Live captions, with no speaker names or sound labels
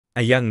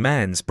A young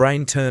man's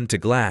brain turned to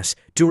glass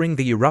during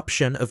the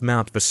eruption of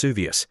Mount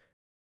Vesuvius.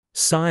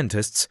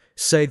 Scientists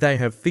say they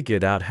have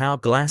figured out how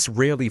glass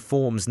rarely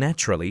forms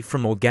naturally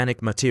from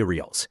organic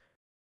materials.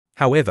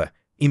 However,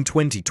 in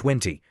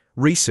 2020,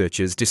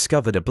 researchers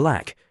discovered a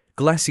black,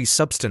 glassy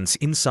substance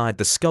inside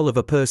the skull of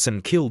a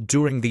person killed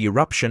during the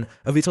eruption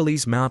of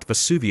Italy's Mount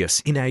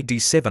Vesuvius in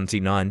AD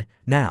 79.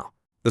 Now,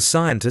 the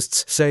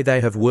scientists say they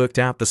have worked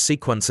out the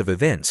sequence of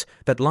events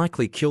that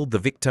likely killed the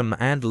victim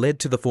and led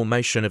to the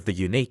formation of the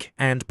unique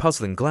and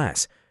puzzling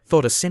glass,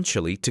 thought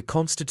essentially to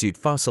constitute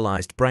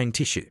fossilized brain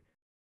tissue.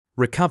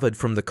 Recovered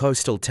from the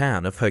coastal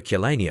town of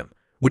Herculaneum,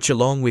 which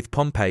along with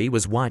Pompeii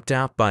was wiped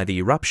out by the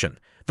eruption,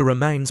 the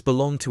remains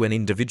belong to an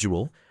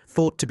individual,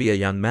 thought to be a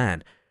young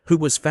man, who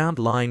was found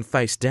lying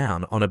face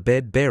down on a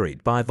bed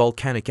buried by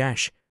volcanic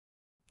ash.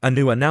 A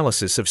new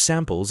analysis of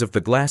samples of the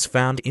glass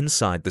found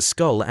inside the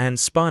skull and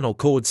spinal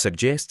cord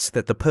suggests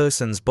that the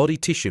person's body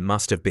tissue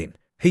must have been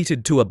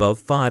heated to above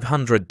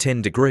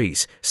 510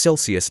 degrees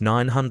Celsius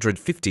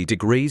 950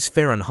 degrees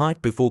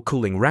Fahrenheit before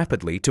cooling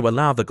rapidly to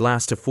allow the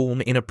glass to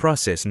form in a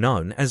process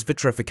known as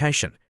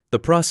vitrification. The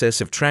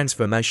process of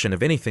transformation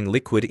of anything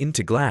liquid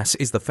into glass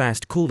is the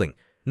fast cooling,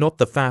 not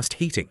the fast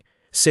heating,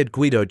 said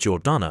Guido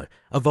Giordano,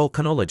 a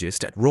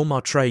volcanologist at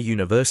Roma Tre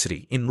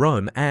University in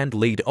Rome and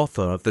lead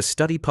author of the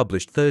study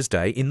published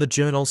Thursday in the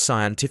journal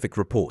Scientific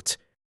Reports.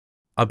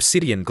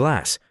 Obsidian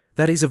glass,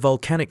 that is a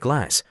volcanic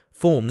glass,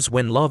 forms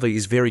when lava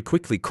is very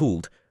quickly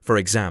cooled, for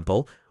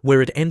example,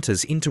 where it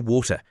enters into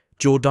water,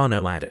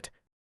 Giordano added.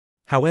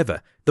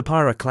 However, the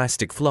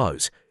pyroclastic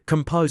flows,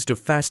 composed of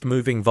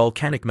fast-moving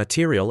volcanic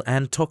material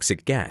and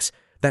toxic gas,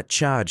 that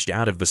charged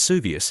out of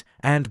Vesuvius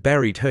and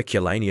buried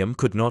Herculaneum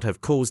could not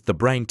have caused the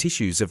brain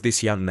tissues of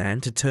this young man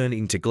to turn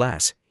into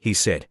glass, he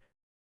said.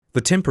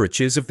 The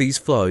temperatures of these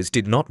flows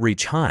did not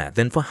reach higher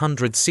than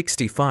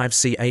 465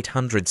 C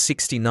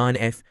 869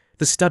 F,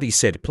 the study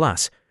said,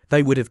 plus,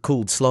 they would have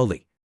cooled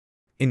slowly.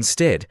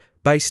 Instead,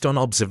 based on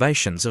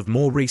observations of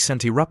more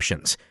recent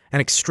eruptions, an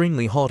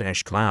extremely hot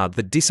ash cloud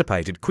that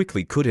dissipated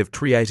quickly could have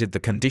created the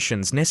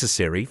conditions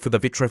necessary for the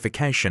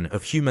vitrification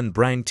of human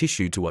brain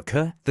tissue to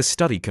occur, the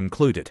study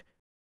concluded.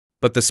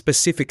 But the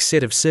specific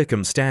set of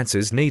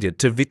circumstances needed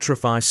to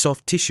vitrify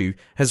soft tissue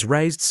has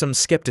raised some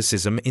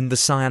skepticism in the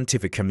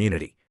scientific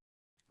community.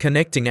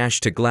 Connecting ash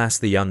to glass,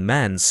 the young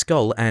man's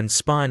skull and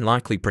spine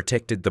likely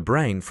protected the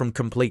brain from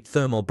complete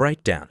thermal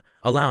breakdown,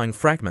 allowing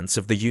fragments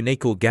of the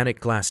unique organic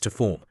glass to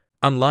form.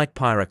 Unlike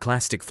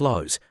pyroclastic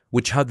flows,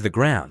 which hug the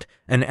ground,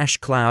 an ash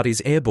cloud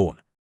is airborne.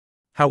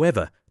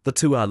 However, the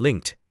two are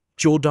linked,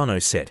 Giordano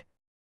said.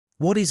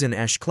 What is an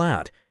ash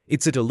cloud?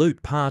 It's a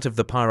dilute part of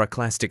the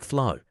pyroclastic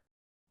flow.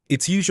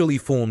 It's usually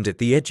formed at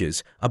the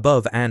edges,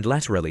 above and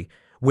laterally,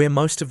 where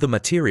most of the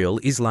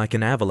material is like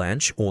an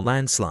avalanche or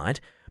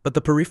landslide, but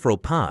the peripheral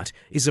part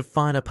is a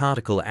finer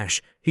particle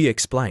ash, he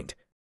explained.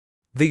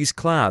 These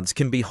clouds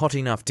can be hot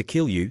enough to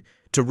kill you.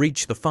 To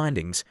reach the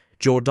findings,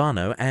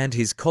 Giordano and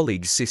his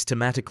colleagues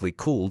systematically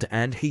cooled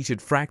and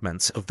heated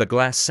fragments of the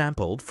glass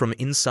sampled from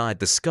inside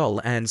the skull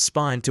and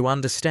spine to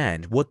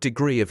understand what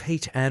degree of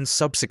heat and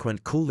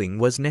subsequent cooling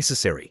was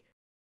necessary.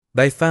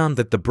 They found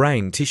that the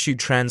brain tissue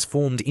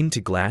transformed into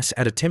glass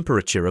at a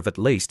temperature of at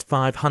least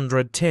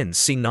 510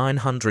 C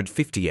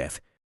 950 F.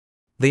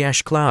 The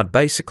ash cloud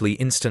basically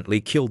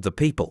instantly killed the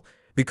people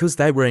because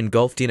they were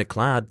engulfed in a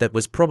cloud that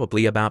was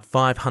probably about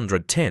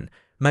 510,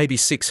 maybe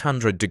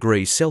 600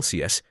 degrees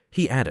Celsius,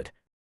 he added.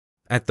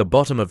 At the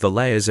bottom of the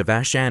layers of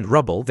ash and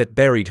rubble that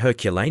buried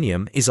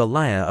Herculaneum is a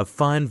layer of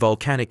fine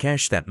volcanic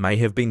ash that may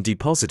have been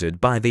deposited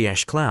by the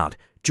ash cloud,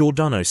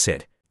 Giordano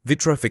said.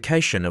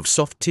 Vitrification of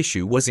soft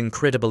tissue was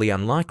incredibly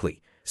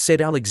unlikely, said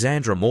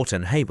Alexandra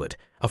Morton-Hayward,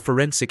 a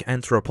forensic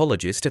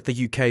anthropologist at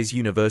the UK's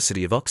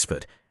University of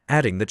Oxford,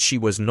 adding that she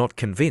was not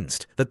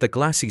convinced that the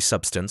glassy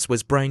substance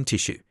was brain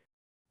tissue.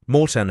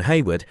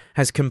 Morton-Hayward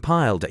has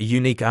compiled a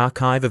unique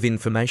archive of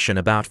information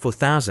about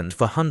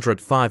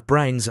 4,405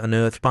 brains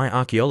unearthed by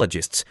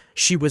archaeologists.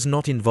 She was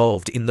not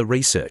involved in the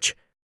research.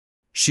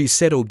 She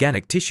said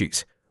organic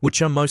tissues,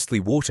 which are mostly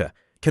water,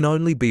 can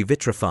only be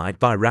vitrified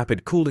by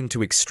rapid cooling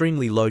to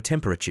extremely low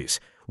temperatures,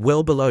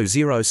 well below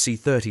 0 C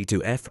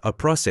 32 F, a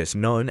process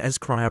known as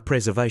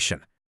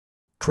cryopreservation.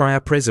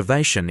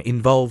 Cryopreservation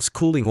involves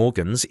cooling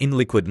organs in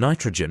liquid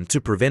nitrogen to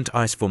prevent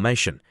ice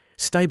formation,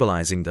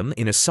 stabilizing them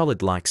in a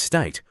solid-like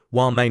state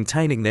while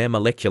maintaining their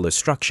molecular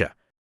structure.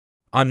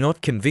 I'm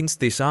not convinced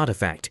this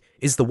artifact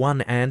is the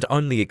one and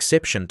only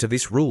exception to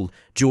this rule,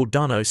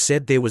 Giordano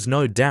said. There was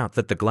no doubt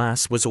that the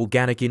glass was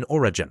organic in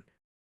origin.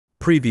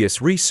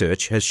 Previous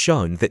research has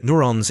shown that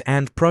neurons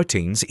and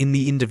proteins in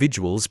the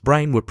individual's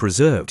brain were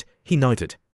preserved, he noted.